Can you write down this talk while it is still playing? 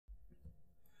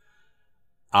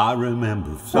I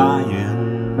remember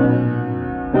flying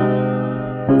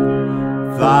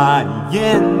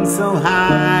so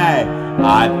high,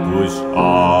 I'd push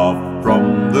off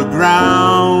from the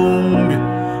ground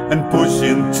and push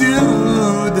into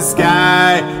the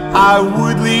sky. I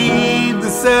would leave the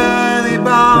sunny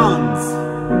bonds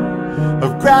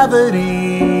of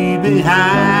gravity behind.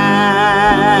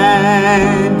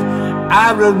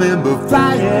 I remember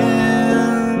flying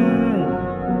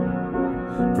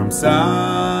from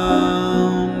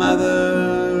some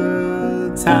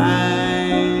other time.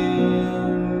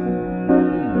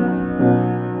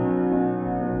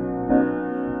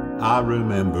 I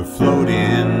remember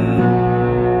floating,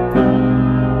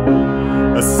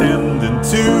 ascending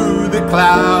to the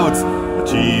clouds,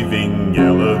 achieving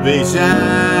elevation,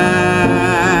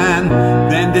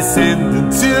 then descending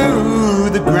to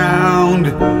the ground.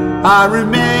 I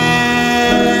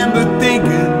remember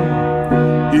thinking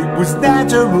it was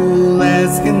natural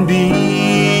as can be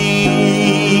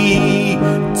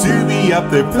to be up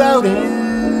there floating.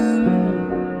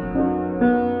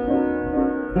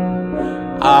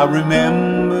 I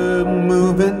remember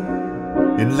moving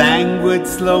in languid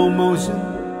slow motion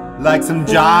like some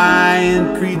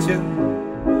giant creature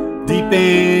deep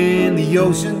in the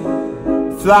ocean,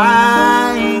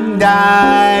 flying,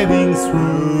 diving,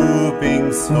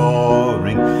 swooping,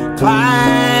 soaring,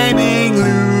 climbing,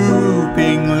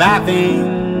 looping,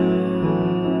 laughing.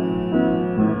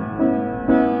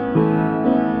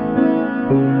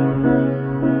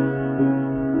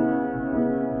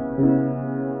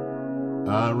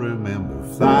 I remember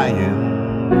flying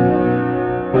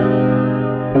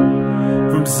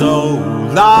from so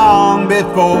long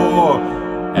before,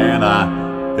 and I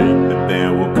think that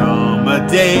there will come a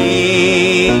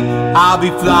day I'll be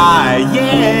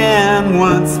flying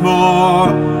once more.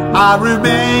 I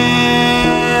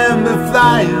remember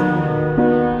flying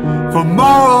for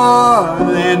more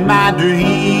than my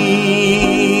dreams.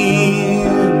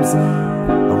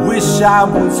 I wish I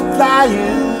was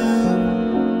flying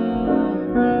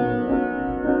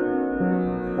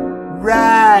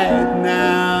right now.